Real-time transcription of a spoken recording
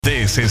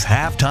This is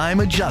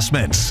Halftime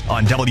Adjustments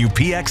on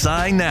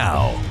WPXI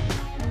Now.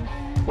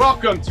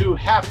 Welcome to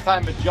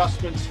Halftime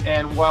Adjustments.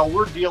 And while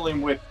we're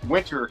dealing with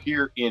winter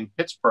here in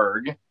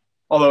Pittsburgh,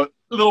 although a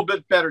little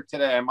bit better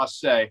today, I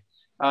must say,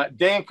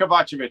 Dan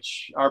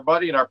Kovacevic, our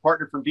buddy and our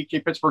partner from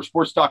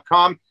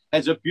DKPittsburghSports.com,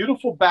 has a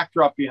beautiful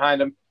backdrop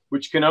behind him,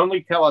 which can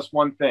only tell us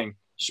one thing.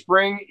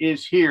 Spring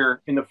is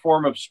here in the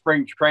form of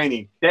spring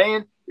training.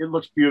 Dan, it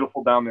looks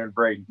beautiful down there in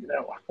Braden.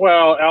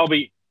 Well,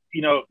 Albie,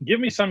 give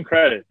me some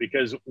credit,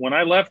 because when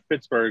I left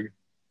Pittsburgh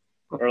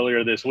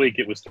earlier this week,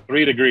 it was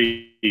 3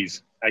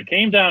 degrees. I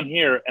came down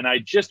here and I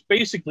just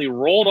basically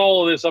rolled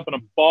all of this up in a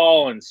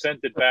ball and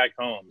sent it back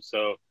home.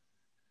 So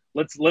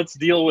let's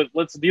deal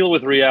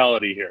with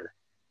reality here.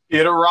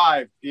 It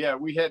arrived. Yeah,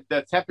 we had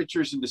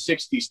temperatures in the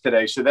 60s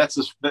today, so that's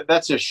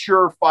a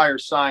surefire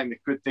sign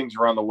that good things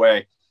are on the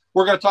way.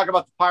 We're going to talk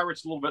about the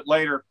Pirates a little bit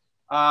later,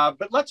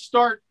 but let's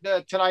start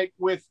tonight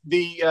with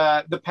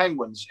the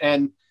Penguins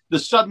and the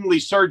suddenly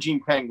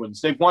surging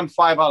Penguins. They've won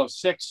 5 out of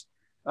 6.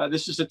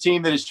 This is a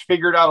team that has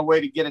figured out a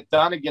way to get it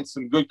done against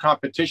some good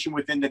competition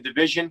within the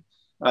division.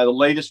 The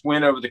latest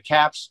win over the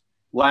Caps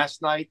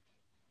last night.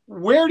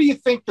 Where do you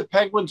think the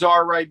Penguins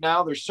are right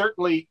now? They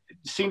certainly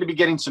seem to be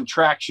getting some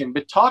traction,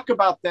 but talk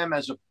about them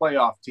as a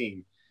playoff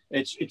team.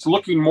 It's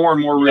looking more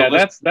and more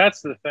realistic. Yeah,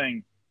 that's the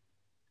thing.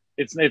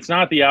 It's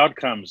not the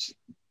outcomes,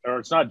 or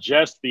it's not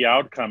just the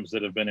outcomes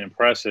that have been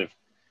impressive.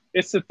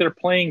 It's that they're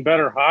playing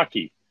better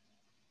hockey.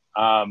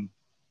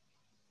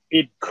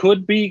 It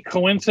could be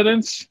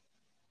coincidence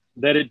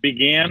that it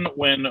began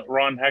when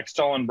Ron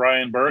Hextall and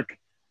Brian Burke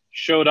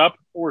showed up,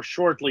 or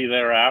shortly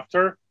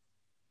thereafter,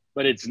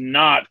 but it's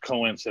not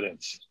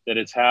coincidence that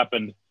it's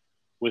happened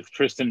with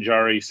Tristan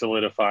Jarry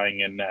solidifying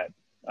in net.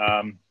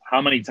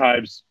 How many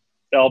times,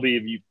 Albie,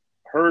 have you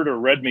heard or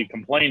read me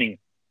complaining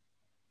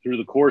through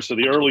the course of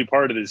the early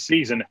part of this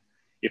season?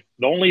 If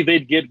only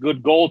they'd get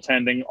good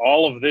goaltending,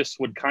 all of this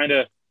would kind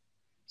of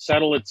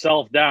settle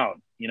itself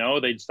down.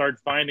 They'd start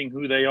finding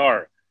who they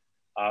are.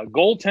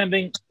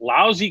 Goaltending,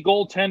 lousy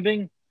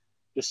goaltending,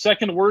 the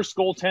second worst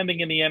goaltending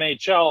in the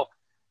NHL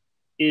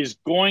is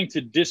going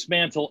to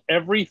dismantle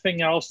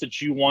everything else that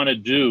you want to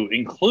do,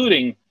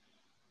 including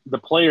the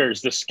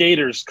players, the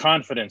skaters'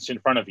 confidence in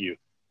front of you.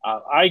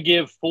 I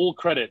give full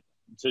credit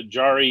to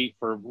Jarry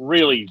for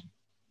really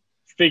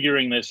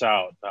figuring this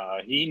out.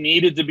 He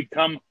needed to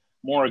become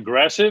more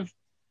aggressive.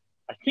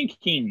 I think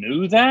he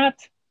knew that,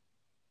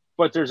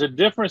 but there's a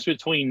difference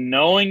between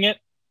knowing it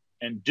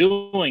and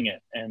doing it.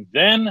 And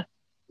then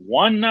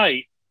one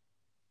night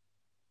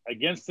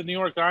against the New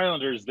York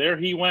Islanders, there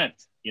he went.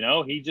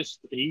 He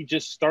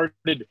just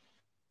started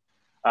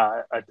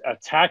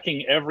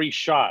attacking every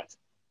shot.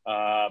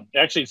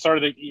 Actually,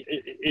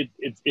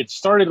 it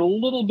started a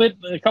little bit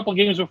a couple of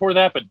games before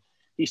that, but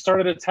he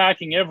started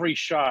attacking every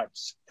shot,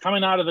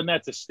 coming out of the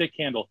net to stick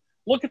handle.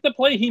 Look at the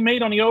play he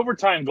made on the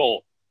overtime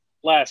goal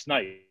last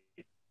night.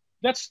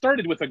 That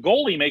started with a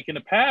goalie making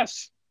a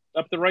pass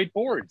up the right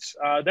boards.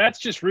 That's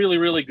just really,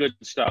 really good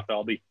stuff,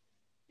 Albie.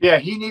 Yeah,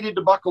 he needed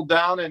to buckle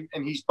down, and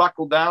he's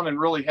buckled down and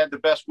really had the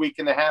best week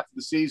and a half of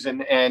the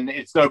season. And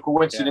it's no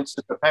coincidence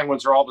that the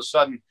Penguins are all of a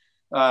sudden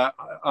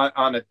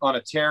on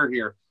a tear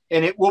here.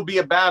 And it will be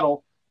a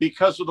battle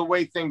because of the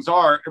way things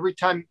are. Every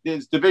time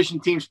these division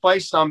teams play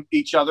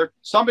each other,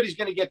 somebody's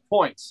going to get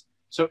points.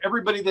 So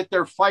everybody that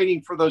they're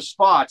fighting for those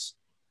spots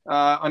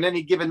on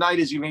any given night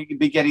is going to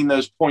be getting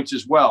those points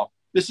as well.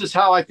 This is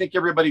how I think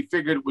everybody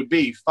figured it would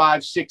be: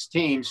 5-6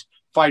 teams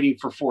fighting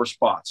for 4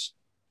 spots.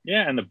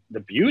 Yeah, and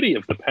the beauty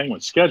of the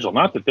Penguins' schedule,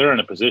 not that they're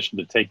in a position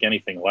to take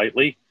anything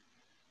lightly,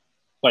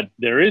 but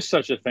there is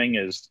such a thing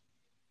as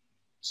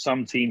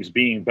some teams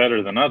being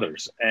better than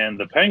others. And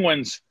the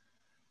Penguins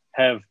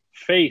have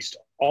faced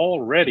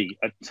already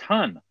a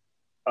ton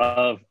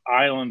of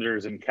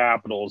Islanders and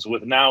Capitals,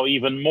 with now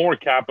even more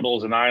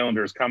Capitals and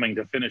Islanders coming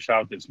to finish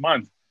out this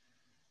month.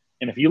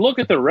 And if you look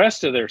at the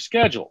rest of their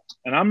schedule,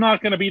 and I'm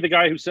not going to be the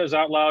guy who says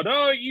out loud,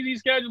 oh, easy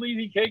schedule,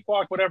 easy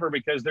cakewalk, whatever,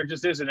 because there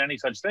just isn't any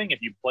such thing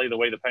if you play the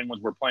way the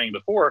Penguins were playing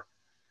before.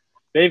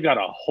 They've got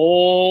a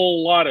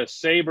whole lot of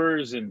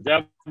Sabres and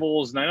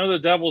Devils, and I know the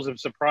Devils have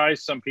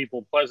surprised some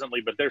people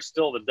pleasantly, but they're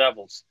still the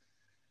Devils.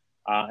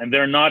 And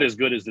they're not as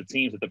good as the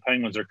teams that the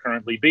Penguins are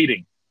currently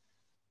beating.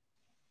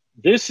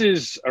 This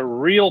is a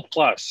real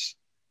plus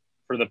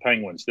for the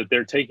Penguins that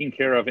they're taking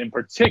care of, in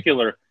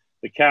particular,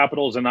 the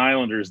Capitals and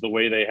Islanders the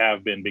way they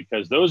have been,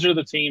 because those are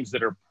the teams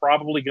that are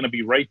probably going to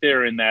be right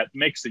there in that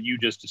mix that you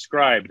just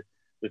described,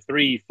 the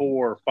 3,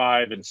 4,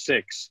 5, and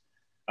 6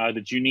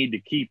 that you need to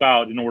keep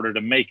out in order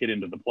to make it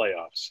into the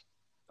playoffs.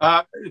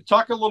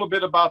 Talk a little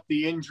bit about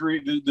the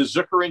injury, the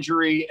Zucker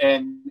injury,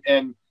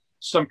 and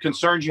some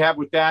concerns you have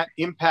with that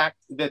impact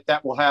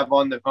that will have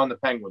on the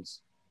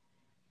Penguins.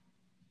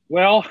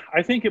 Well,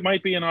 I think it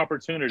might be an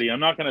opportunity.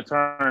 I'm not going to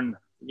turn,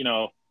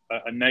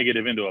 a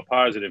negative into a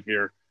positive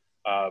here.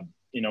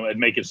 And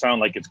make it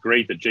sound like it's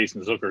great that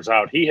Jason Zucker's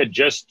out. He had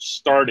just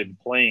started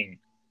playing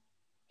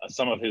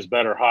some of his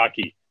better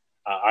hockey.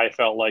 I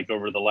felt like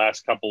over the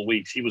last couple of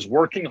weeks, he was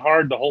working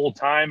hard the whole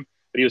time,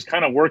 but he was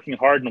kind of working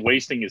hard and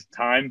wasting his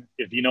time,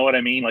 if you know what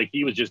I mean. Like,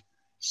 he was just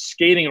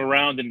skating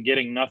around and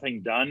getting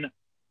nothing done.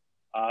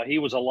 He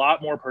was a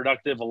lot more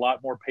productive, a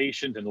lot more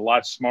patient, and a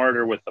lot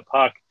smarter with the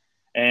puck.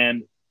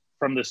 And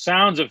from the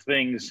sounds of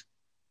things,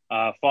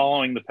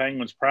 following the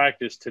Penguins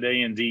practice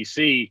today in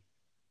DC,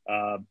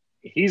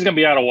 he's going to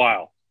be out a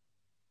while.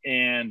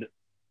 And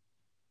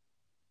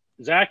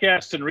Zach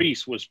Aston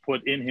Reese was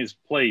put in his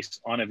place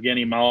on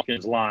Evgeny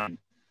Malkin's line.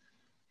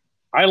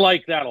 I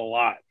like that a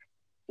lot.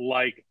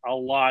 Like, a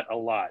lot.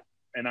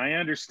 And I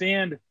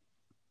understand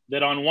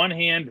that on one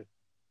hand,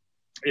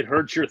 it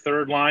hurts your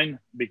third line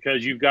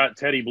because you've got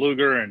Teddy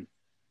Bluger and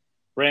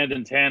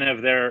Brandon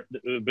Tanev there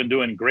who've been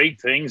doing great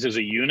things as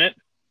a unit.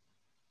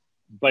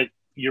 But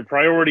your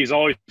priority is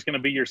always going to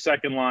be your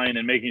second line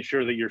and making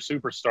sure that your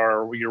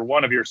superstar or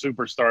one of your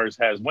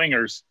superstars has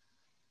wingers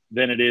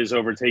than it is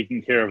over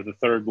taking care of the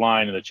third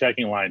line and the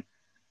checking line.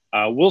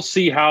 We'll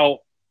see how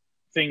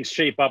things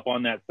shape up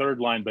on that third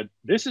line, but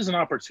this is an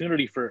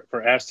opportunity for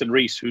Aston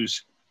Reese,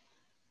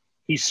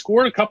 he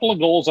scored a couple of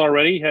goals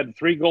already, had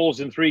 3 goals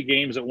in 3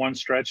 games at one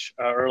stretch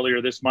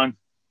earlier this month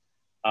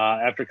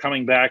after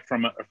coming back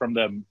from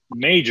the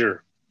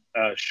major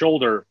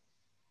shoulder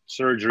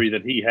surgery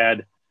that he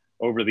had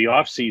over the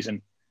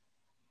offseason.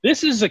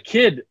 This is a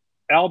kid,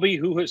 Albie,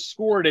 who has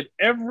scored at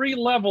every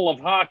level of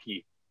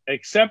hockey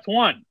except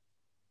one.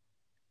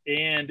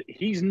 And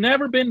he's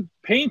never been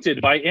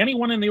painted by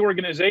anyone in the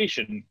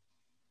organization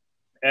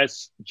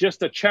as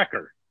just a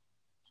checker.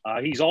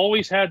 He's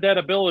always had that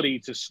ability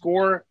to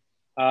score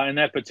and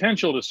that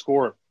potential to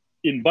score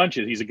in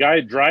bunches. He's a guy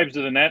that drives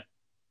to the net,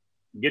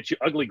 gets you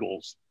ugly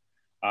goals.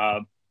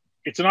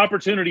 It's an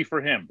opportunity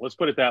for him. Let's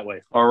put it that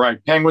way. All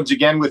right. Penguins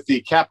again with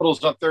the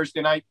Capitals on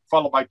Thursday night,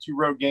 followed by 2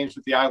 road games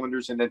with the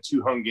Islanders and then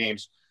 2 home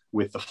games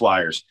with the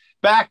Flyers.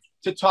 Back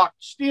to talk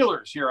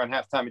Steelers here on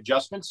Halftime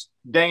Adjustments.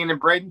 Dane in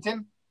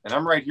Bradenton, and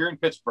I'm right here in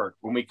Pittsburgh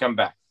when we come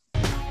back.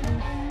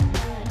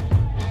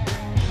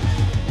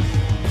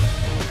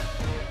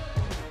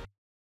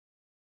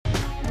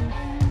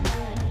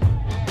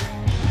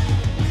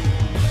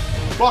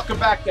 Welcome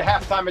back to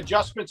Halftime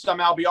Adjustments. I'm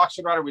Albie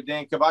Oxenrider with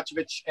Dan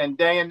Kovacevic. And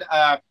Dan,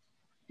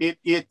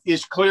 it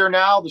is clear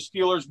now the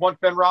Steelers want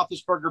Ben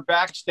Roethlisberger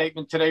back.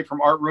 Statement today from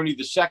Art Rooney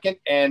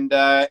II.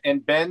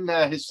 And Ben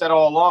has said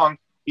all along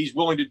he's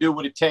willing to do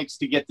what it takes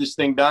to get this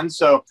thing done.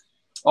 So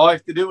all I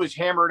have to do is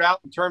hammer it out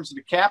in terms of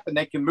the cap, and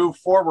they can move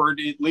forward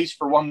at least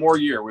for one more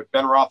year with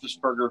Ben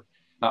Roethlisberger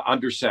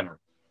under center.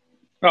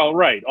 Oh,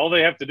 right. All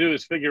they have to do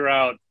is figure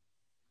out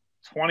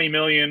 20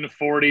 million,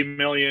 40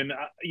 million.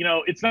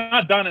 It's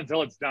not done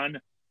until it's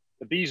done.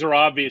 But these are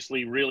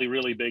obviously really,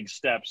 really big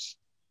steps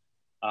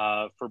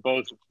for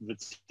both the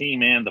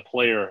team and the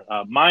player.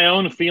 My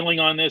own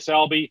feeling on this,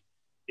 Albie,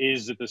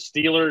 is that the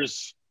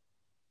Steelers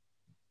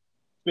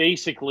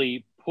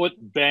basically put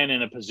Ben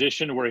in a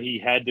position where he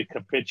had to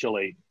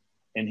capitulate,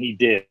 and he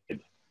did.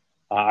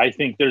 I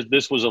think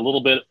this was a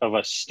little bit of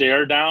a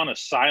stare down, a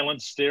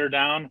silent stare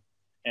down,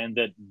 and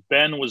that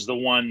Ben was the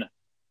one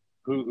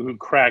who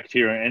cracked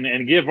here.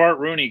 And give Art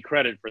Rooney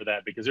credit for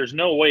that, because there's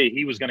no way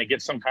he was going to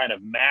get some kind of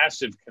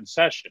massive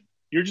concession.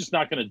 You're just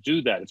not going to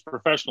do that. It's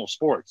professional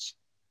sports.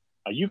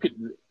 You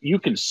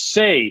can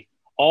say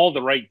all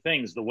the right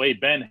things the way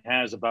Ben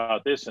has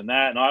about this and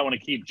that, and I want to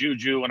keep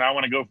Juju, and I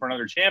want to go for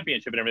another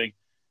championship and everything.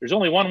 There's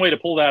only one way to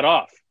pull that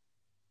off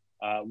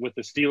with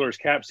the Steelers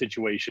cap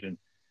situation.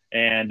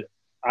 And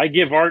I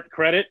give Art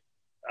credit.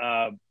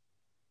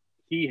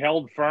 He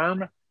held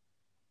firm.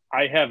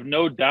 I have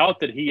no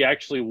doubt that he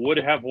actually would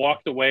have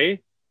walked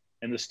away,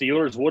 and the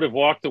Steelers would have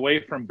walked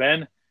away from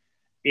Ben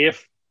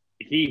if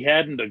he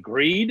hadn't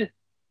agreed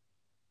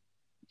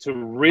to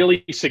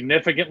really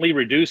significantly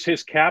reduce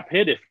his cap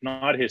hit, if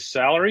not his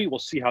salary. We'll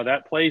see how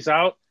that plays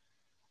out.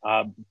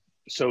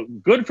 So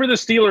good for the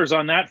Steelers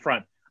on that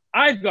front.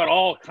 I've got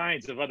all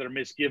kinds of other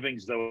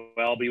misgivings, though,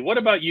 Albie. What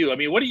about you? I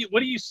mean, what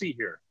do you see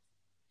here?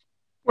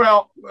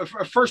 Well,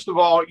 first of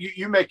all,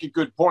 you make a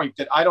good point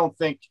that I don't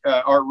think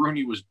Art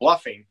Rooney was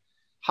bluffing.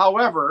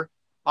 However,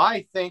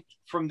 I think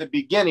from the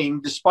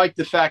beginning, despite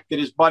the fact that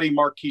his buddy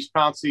Marquise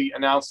Pouncey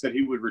announced that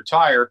he would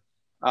retire,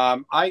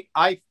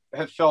 I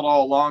have felt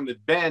all along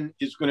that Ben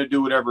is going to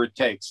do whatever it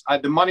takes.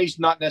 The money's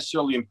not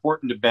necessarily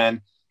important to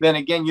Ben. Then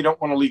again, you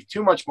don't want to leave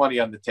too much money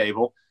on the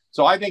table.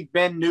 So I think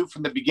Ben knew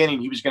from the beginning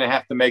he was going to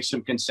have to make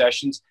some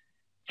concessions.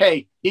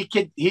 Hey, he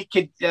could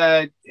take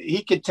a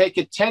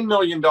 $10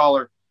 million.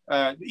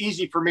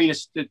 Easy for me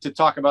to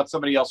talk about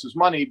somebody else's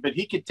money, but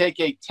he could take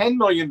a $10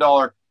 million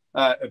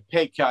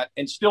pay cut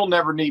and still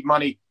never need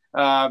money,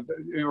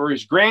 or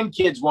his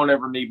grandkids won't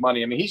ever need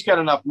money. I mean, he's got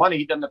enough money;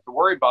 he doesn't have to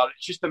worry about it.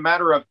 It's just a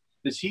matter of,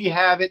 does he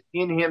have it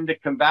in him to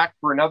come back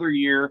for another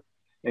year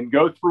and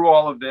go through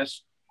all of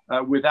this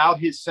without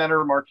his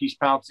center, Marquise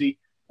Pouncey,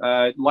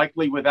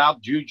 likely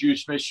without Juju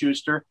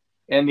Smith-Schuster?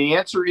 And the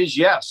answer is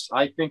yes.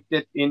 I think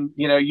that you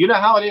know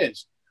how it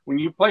is. When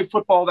you play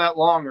football that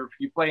long, or if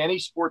you play any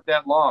sport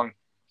that long,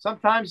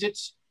 sometimes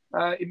it's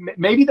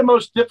maybe the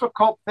most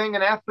difficult thing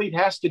an athlete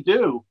has to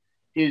do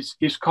is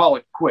call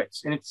it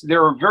quits. And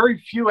there are very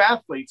few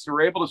athletes who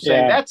are able to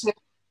say, That's it.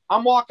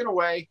 I'm walking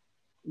away.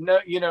 No,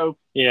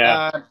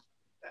 Yeah.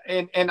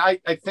 And I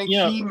think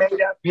he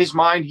made up his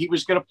mind he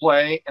was going to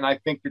play, and I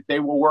think that they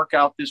will work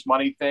out this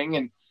money thing.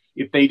 And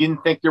if they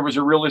didn't think there was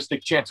a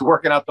realistic chance of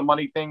working out the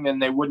money thing, then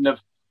they wouldn't have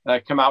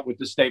come out with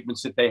the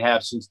statements that they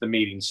have since the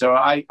meeting. So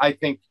I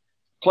think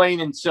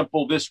plain and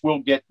simple, this will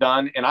get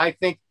done. And I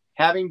think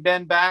having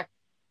Ben back,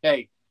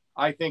 hey,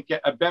 I think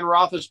Ben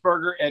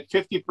Roethlisberger at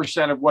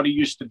 50% of what he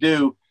used to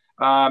do,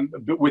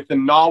 but with the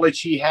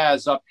knowledge he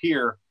has up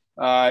here,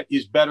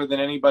 is better than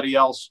anybody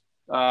else.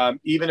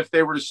 Even if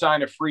they were to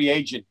sign a free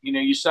agent,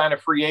 you sign a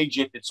free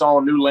agent, it's all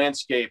a new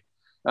landscape.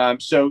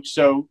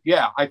 So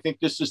yeah, I think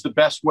this is the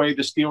best way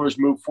the Steelers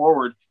move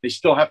forward. They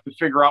still have to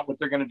figure out what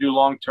they're going to do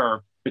long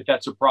term, but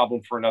that's a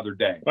problem for another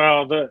day.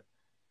 Well,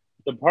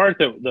 the part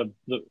that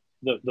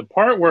the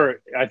part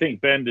where I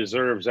think Ben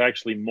deserves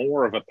actually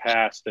more of a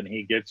pass than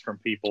he gets from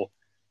people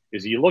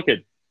is you look at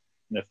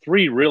the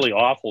three really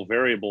awful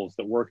variables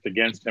that worked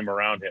against him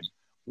around him.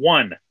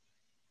 One,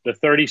 the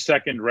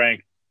 32nd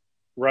ranked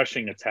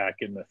rushing attack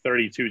in the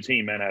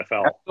 32-team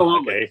NFL.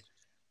 Absolutely. Okay.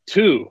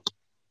 Two,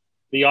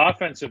 the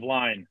offensive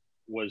line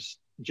was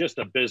just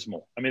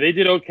abysmal. I mean, they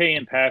did okay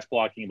in pass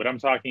blocking, but I'm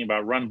talking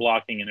about run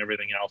blocking and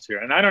everything else here.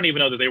 And I don't even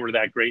know that they were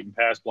that great in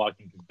pass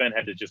blocking because Ben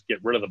had to just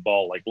get rid of the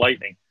ball like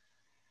lightning.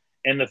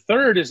 And the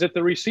third is that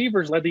the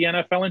receivers led the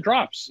NFL in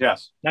drops.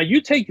 Yes. Now,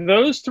 you take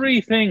those three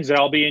things,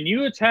 Albie, and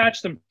you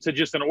attach them to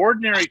just an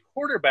ordinary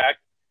quarterback,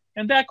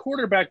 and that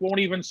quarterback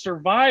won't even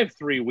survive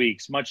 3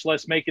 weeks, much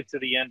less make it to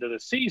the end of the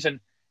season,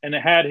 and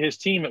it had his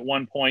team at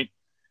one point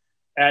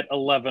at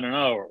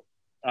 11-0.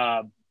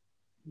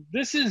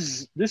 This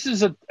is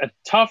a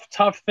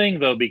tough thing,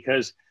 though,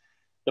 because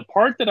the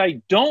part that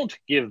I don't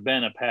give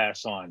Ben a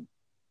pass on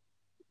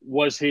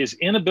was his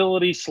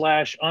inability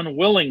 /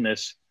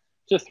 unwillingness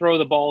to throw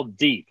the ball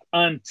deep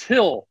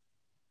until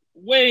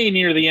way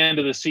near the end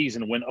of the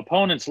season when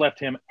opponents left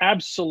him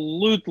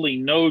absolutely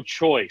no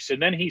choice.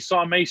 And then he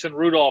saw Mason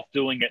Rudolph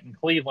doing it in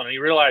Cleveland, and he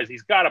realized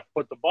he's got to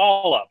put the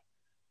ball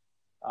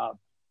up.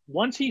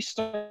 Once he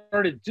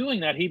started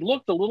doing that, he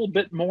looked a little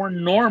bit more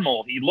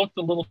normal. He looked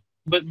a little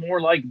bit more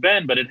like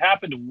Ben, but it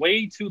happened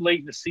way too late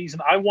in the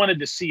season. I wanted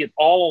to see it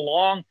all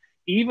along,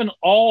 even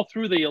all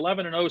through the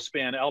 11-0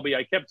 span, Albie.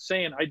 I kept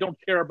saying, I don't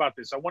care about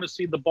this. I want to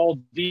see the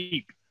ball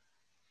deep.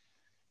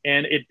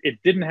 And it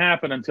didn't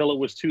happen until it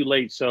was too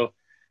late. So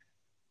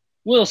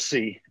we'll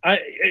see.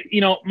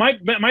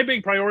 My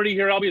big priority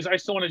here, Albie, is I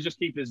still want to just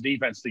keep this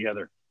defense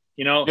together.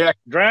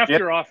 Draft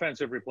your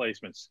offensive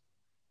replacements.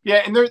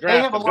 Yeah, and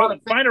they have a lot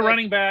of – find a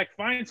running back,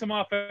 find some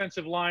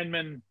offensive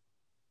linemen.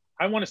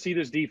 I want to see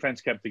this defense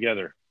kept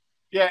together.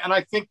 Yeah, and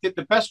I think that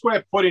the best way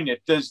of putting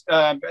it do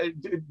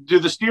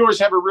the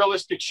Steelers have a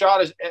realistic shot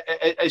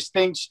as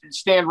things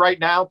stand right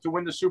now to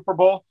win the Super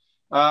Bowl?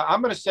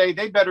 I'm going to say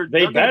they better.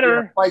 They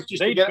better. Fight just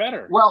they to get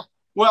better.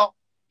 Well,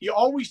 you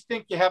always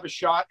think you have a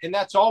shot, and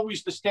that's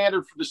always the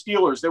standard for the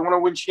Steelers. They want to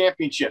win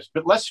championships,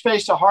 but let's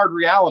face a hard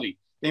reality.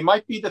 They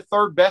might be the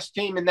third best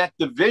team in that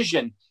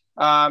division.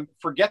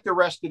 Forget the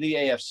rest of the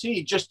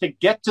AFC just to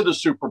get to the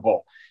Super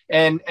Bowl.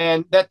 And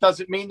that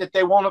doesn't mean that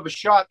they won't have a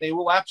shot. They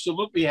will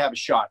absolutely have a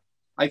shot.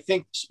 I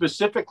think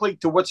specifically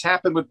to what's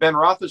happened with Ben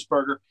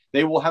Roethlisberger,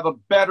 they will have a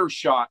better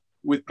shot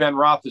with Ben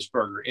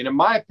Roethlisberger. And in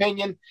my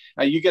opinion,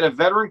 you get a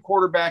veteran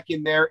quarterback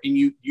in there and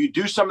you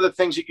do some of the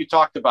things that you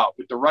talked about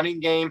with the running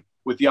game,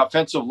 with the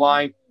offensive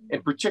line,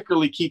 and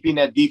particularly keeping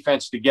that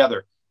defense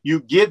together.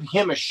 You give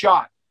him a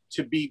shot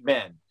to beat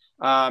Ben.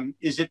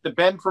 Is it the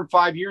Ben from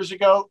 5 years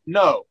ago?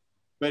 No,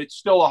 but it's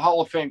still a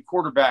Hall of Fame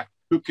quarterback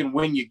who can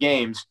win you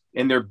games.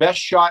 And their best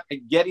shot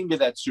at getting to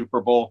that Super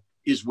Bowl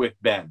is with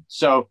Ben.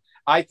 So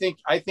I think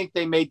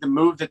they made the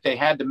move that they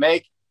had to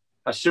make,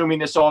 assuming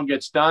this all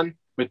gets done,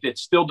 but it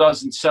still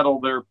doesn't settle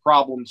their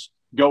problems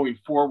going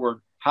forward.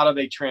 How do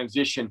they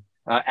transition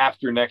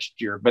after next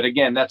year? But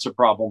again, that's a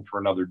problem for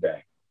another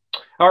day.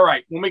 All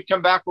right. When we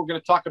come back, we're going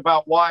to talk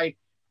about why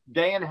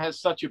Dan has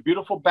such a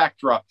beautiful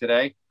backdrop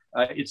today.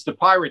 It's the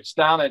Pirates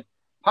down at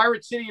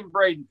Pirate City in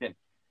Bradenton.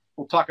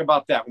 We'll talk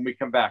about that when we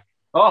come back.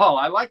 Oh,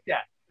 I like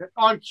that.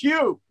 On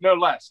cue, no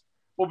less.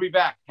 We'll be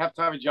back.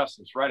 Halftime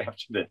adjustments right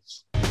after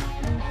this.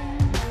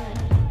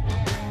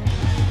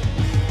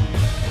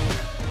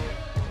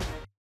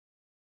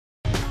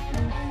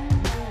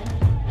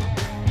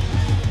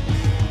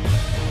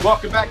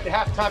 Welcome back to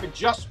Halftime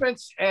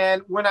Adjustments.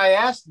 And when I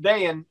asked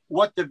Dan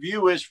what the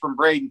view is from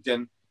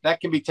Bradenton, that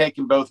can be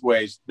taken both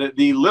ways.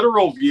 The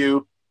literal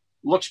view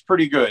looks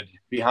pretty good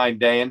behind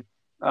Dan.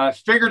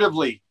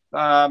 Figuratively,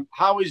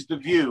 how is the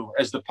view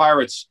as the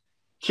Pirates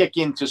kick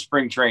into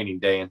spring training,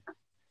 Dan?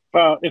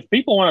 Well, if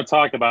people want to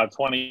talk about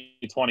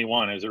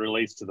 2021 as it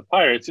relates to the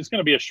Pirates, it's going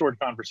to be a short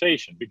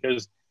conversation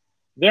because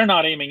they're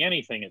not aiming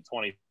anything at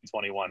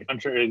 2021,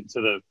 contrary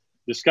to the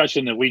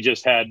discussion that we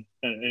just had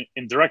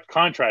in direct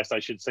contrast, I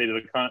should say,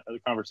 to the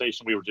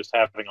conversation we were just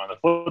having on the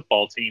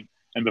football team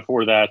and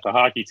before that, the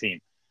hockey team.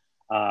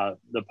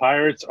 The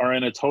Pirates are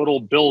in a total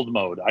build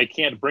mode. I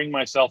can't bring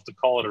myself to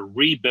call it a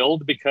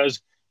rebuild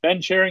because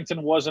Ben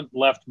Cherington wasn't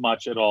left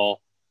much at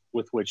all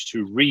with which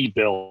to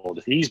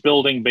rebuild. He's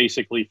building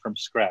basically from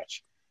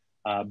scratch.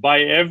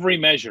 By every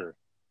measure,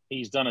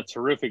 he's done a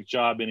terrific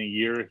job in a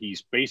year.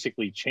 He's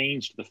basically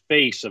changed the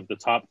face of the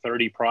top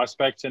 30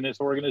 prospects in this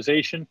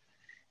organization.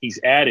 He's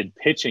added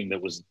pitching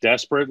that was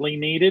desperately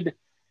needed.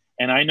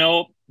 And I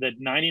know that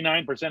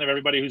 99% of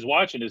everybody who's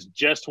watching this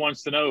just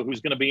wants to know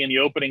who's going to be in the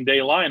opening day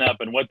lineup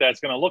and what that's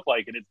going to look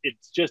like. And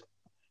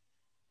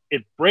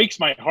it breaks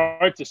my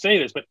heart to say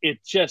this, but it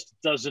just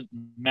doesn't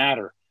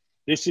matter.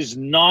 This is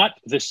not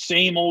the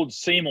same old,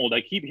 same old.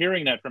 I keep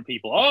hearing that from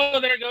people. Oh,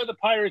 there go the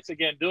Pirates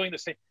again doing the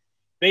same.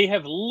 They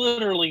have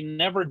literally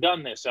never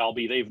done this,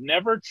 Albie. They've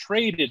never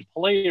traded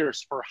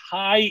players for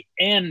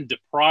high-end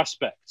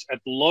prospects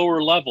at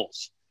lower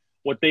levels.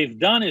 What they've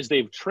done is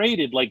they've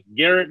traded like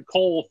Garrett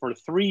Cole for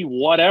 3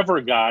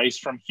 whatever guys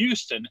from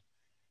Houston,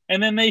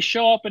 and then they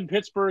show up in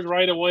Pittsburgh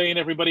right away, and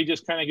everybody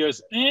just kind of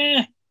goes,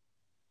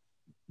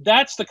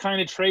 That's the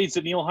kind of trades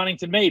that Neil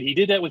Huntington made. He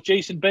did that with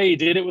Jason Bay. He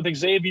did it with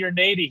Xavier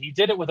Nady. He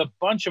did it with a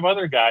bunch of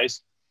other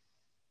guys,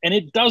 and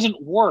it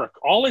doesn't work.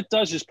 All it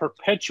does is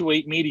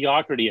perpetuate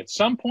mediocrity. At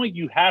some point,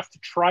 you have to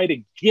try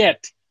to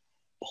get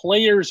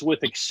players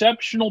with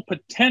exceptional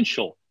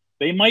potential.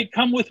 They might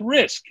come with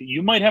risk.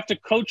 You might have to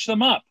coach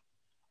them up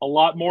a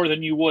lot more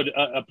than you would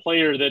a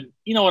player that,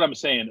 you know what I'm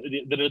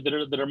saying,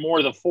 that are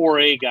more the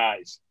 4A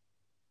guys.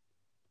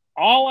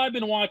 All I've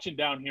been watching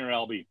down here,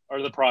 LB,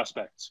 are the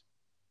prospects.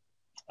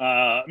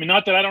 I mean,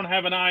 not that I don't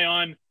have an eye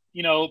on,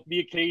 you know, the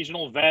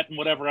occasional vet and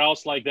whatever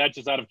else like that,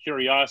 just out of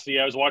curiosity.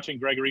 I was watching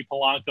Gregory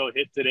Polanco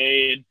hit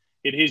today and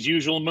hit his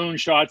usual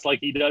moonshots like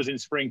he does in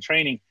spring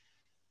training.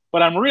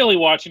 But I'm really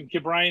watching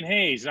Ke'Bryan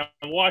Hayes.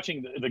 I'm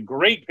watching the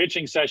great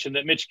pitching session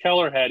that Mitch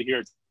Keller had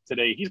here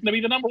today. He's going to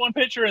be the number 1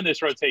 pitcher in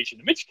this rotation.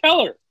 Mitch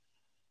Keller,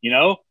 you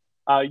know,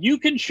 you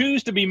can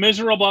choose to be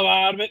miserable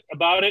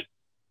about it.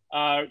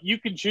 You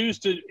can choose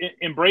to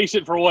embrace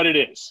it for what it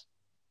is.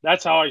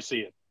 That's how I see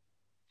it.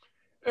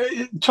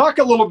 Talk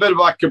a little bit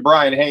about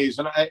Ke'Bryan Hayes,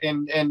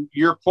 and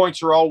your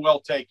points are all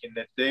well taken,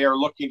 that they are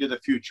looking to the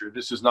future.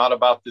 This is not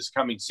about this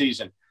coming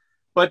season.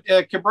 But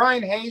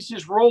Ke'Bryan Hayes,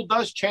 his role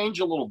does change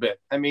a little bit.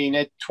 I mean,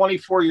 at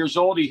 24 years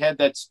old, he had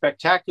that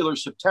spectacular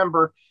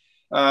September,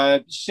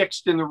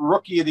 6th in the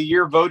Rookie of the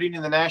Year voting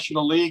in the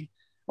National League.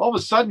 All of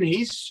a sudden,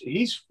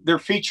 he's their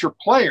feature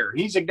player.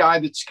 He's a guy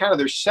that's kind of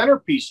their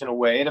centerpiece in a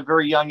way at a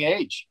very young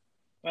age.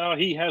 Well,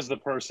 he has the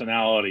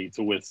personality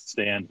to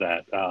withstand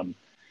that.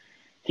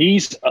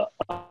 He's,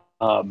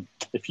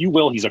 if you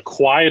will, he's a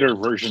quieter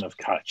version of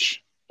Kutch.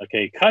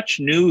 Okay, Kutch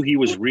knew he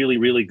was really,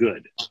 really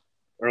good,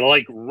 or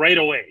like right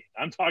away.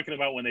 I'm talking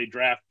about when they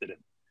drafted him.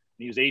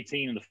 He was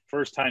 18, and the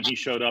first time he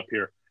showed up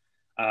here,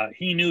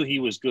 he knew he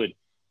was good.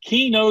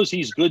 Key knows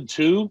he's good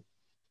too,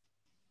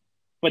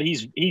 but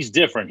he's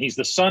different. He's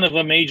the son of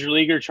a major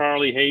leaguer,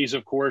 Charlie Hayes,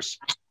 of course.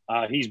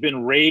 He's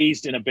been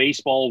raised in a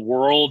baseball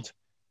world.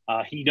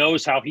 He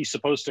knows how he's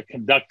supposed to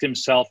conduct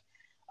himself.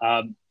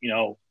 You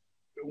know,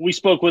 we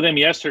spoke with him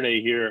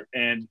yesterday here,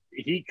 and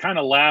he kind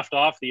of laughed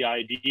off the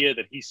idea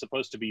that he's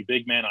supposed to be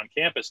big man on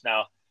campus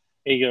now.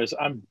 He goes,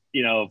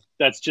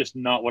 that's just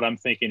not what I'm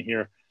thinking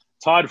here.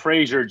 Todd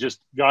Frazier just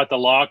got the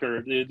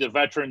locker, the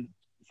veteran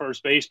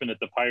first baseman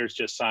that the Pirates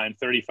just signed,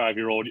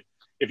 35-year-old.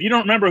 If you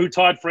don't remember who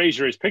Todd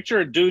Frazier is,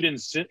 picture a dude in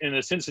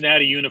a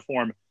Cincinnati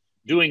uniform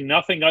doing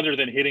nothing other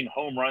than hitting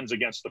home runs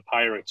against the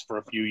Pirates for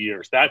a few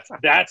years. That's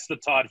the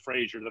Todd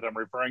Frazier that I'm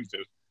referring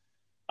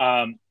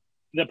to.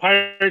 The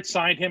Pirates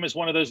signed him as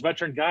one of those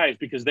veteran guys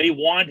because they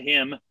want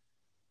him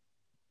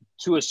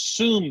to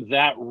assume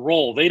that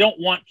role. They don't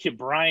want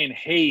Ke'Bryan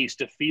Hayes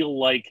to feel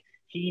like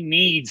he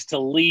needs to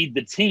lead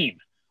the team.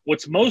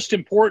 What's most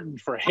important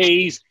for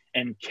Hayes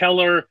and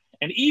Keller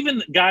and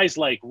even guys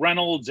like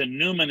Reynolds and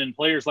Newman and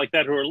players like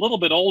that who are a little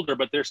bit older,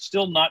 but they're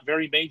still not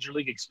very major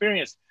league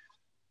experienced,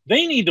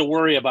 they need to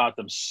worry about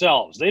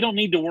themselves. They don't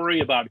need to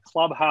worry about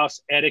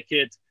clubhouse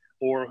etiquette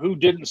or who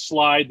didn't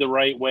slide the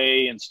right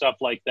way and stuff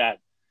like that.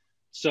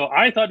 So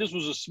I thought this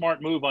was a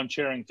smart move on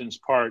Cherington's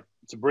part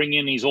to bring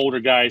in these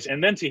older guys.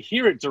 And then to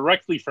hear it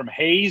directly from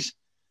Hayes,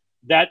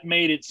 that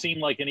made it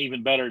seem like an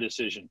even better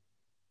decision.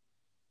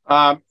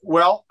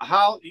 Well,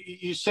 how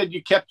you said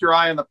you kept your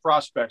eye on the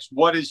prospects.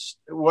 Is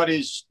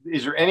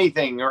there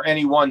anything or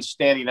anyone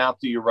standing out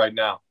to you right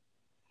now?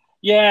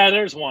 Yeah,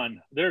 there's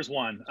one.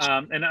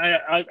 And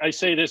I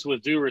say this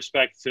with due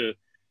respect to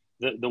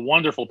the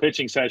wonderful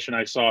pitching session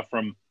I saw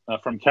from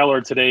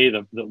Keller today.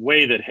 The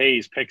way that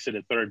Hayes picks it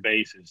at third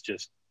base is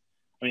just,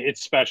 I mean,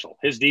 it's special.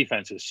 His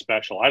defense is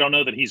special. I don't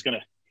know that he's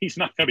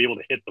not gonna be able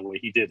to hit the way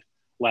he did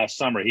last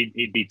summer.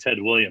 He'd be Ted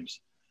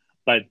Williams,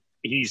 but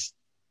he's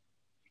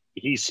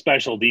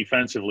special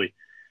defensively.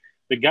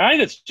 The guy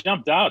that's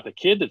jumped out, the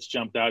kid that's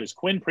jumped out, is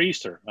Quinn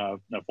Priester, a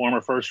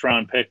former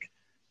first-round pick,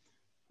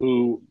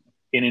 who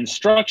in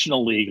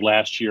instructional league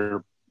last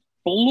year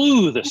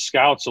blew the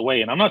scouts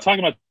away. And I'm not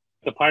talking about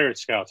the Pirate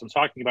scouts. I'm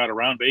talking about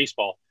around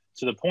baseball,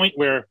 to the point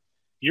where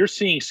you're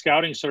seeing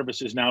scouting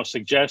services now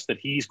suggest that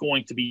he's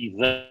going to be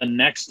the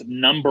next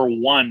number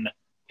 1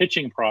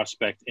 pitching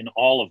prospect in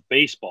all of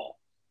baseball.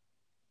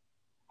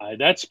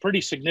 That's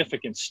pretty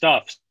significant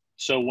stuff.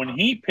 So when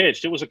he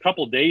pitched, it was a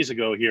couple days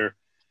ago here,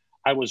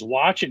 I was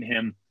watching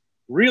him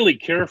really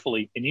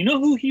carefully. And you know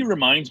who he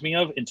reminds me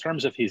of in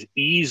terms of his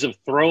ease of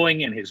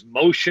throwing and his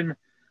motion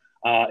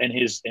and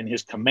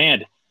his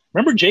command?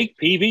 Remember Jake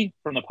Peavy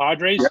from the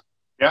Padres?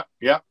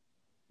 Yeah.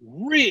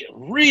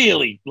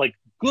 Really like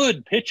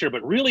good pitcher,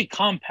 but really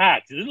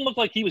compact. It didn't look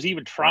like he was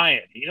even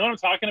trying. You know what I'm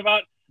talking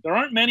about? There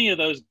aren't many of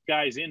those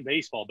guys in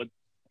baseball, but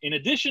in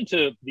addition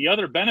to the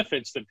other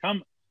benefits that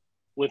come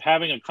with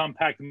having a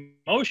compact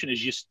motion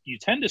is you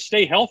tend to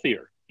stay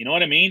healthier. You know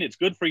what I mean? It's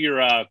good for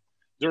your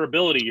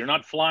durability. You're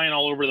not flying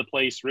all over the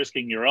place,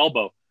 risking your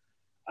elbow.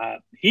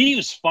 He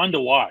was fun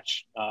to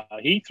watch.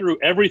 He threw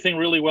everything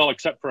really well,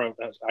 except for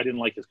I didn't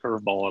like his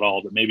curveball at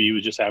all, but maybe he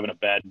was just having a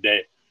bad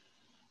day.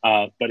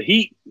 But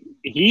he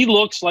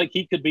looks like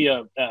he could be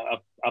a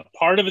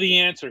part of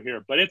the answer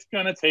here, but it's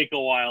going to take a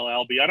while,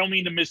 Albie. I don't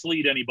mean to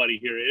mislead anybody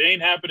here. It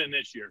ain't happening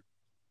this year.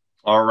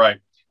 All right.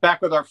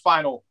 Back with our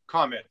final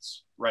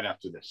comments right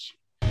after this.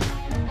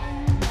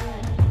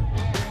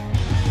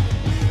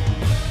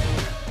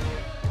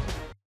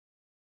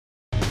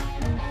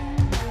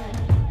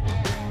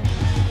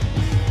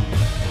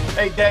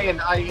 Hey,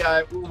 Dan,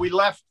 we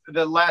left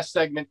the last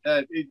segment,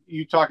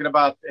 you talking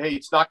about, hey,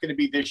 it's not going to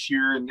be this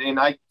year, and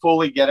I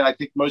fully get it. I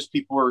think most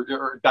people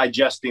are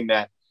digesting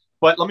that.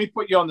 But let me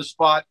put you on the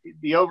spot.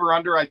 The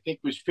over-under, I think,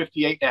 was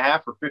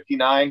 58.5 or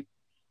 59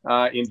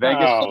 in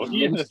Vegas. Oh,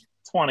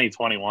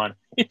 2021.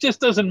 It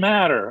just doesn't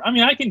matter. I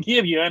mean, I can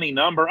give you any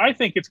number. I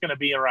think it's going to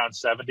be around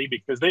 70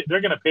 because they're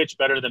going to pitch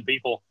better than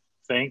people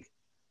think.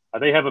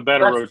 They have a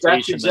better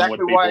rotation than what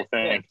people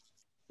think.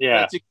 Yeah.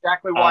 That's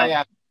exactly why I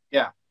asked.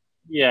 Yeah.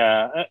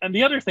 Yeah. And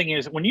the other thing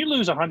is when you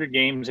lose 100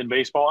 games in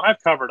baseball, and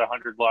I've covered a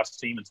 100-loss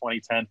team in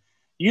 2010,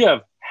 you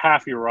have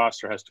half your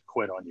roster has to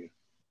quit on you.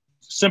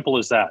 Simple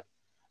as that.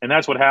 And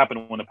that's what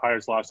happened when the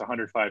Pirates lost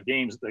 105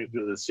 games,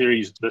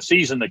 the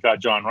season that got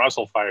John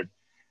Russell fired.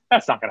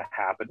 That's not going to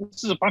happen.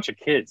 This is a bunch of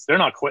kids. They're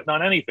not quitting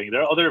on anything.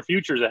 Their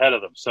future's ahead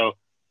of them. So,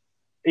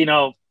 you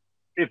know,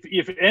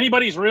 if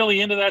anybody's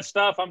really into that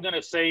stuff, I'm going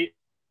to say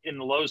in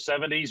the low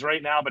 70s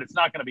right now, but it's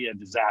not going to be a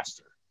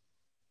disaster.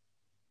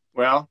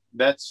 Well,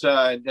 that's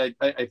I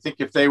think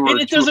if they were, and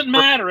it doesn't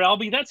matter,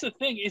 Albie. That's the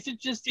thing. It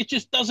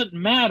just doesn't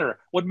matter.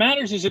 What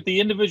matters is if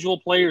the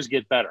individual players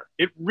get better.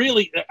 It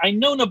really. I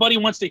know nobody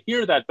wants to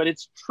hear that, but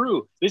it's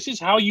true. This is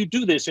how you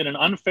do this in an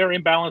unfair,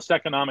 imbalanced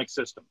economic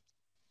system.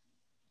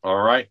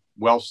 All right.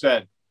 Well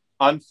said.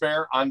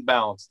 Unfair,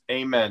 unbalanced.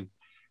 Amen.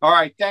 All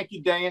right. Thank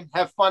you, Dan.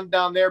 Have fun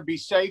down there. Be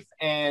safe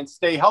and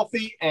stay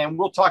healthy. And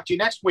we'll talk to you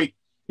next week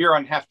here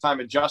on Halftime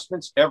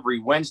Adjustments every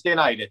Wednesday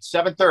night at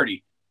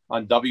 7:30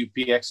 on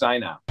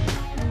WPXI Now.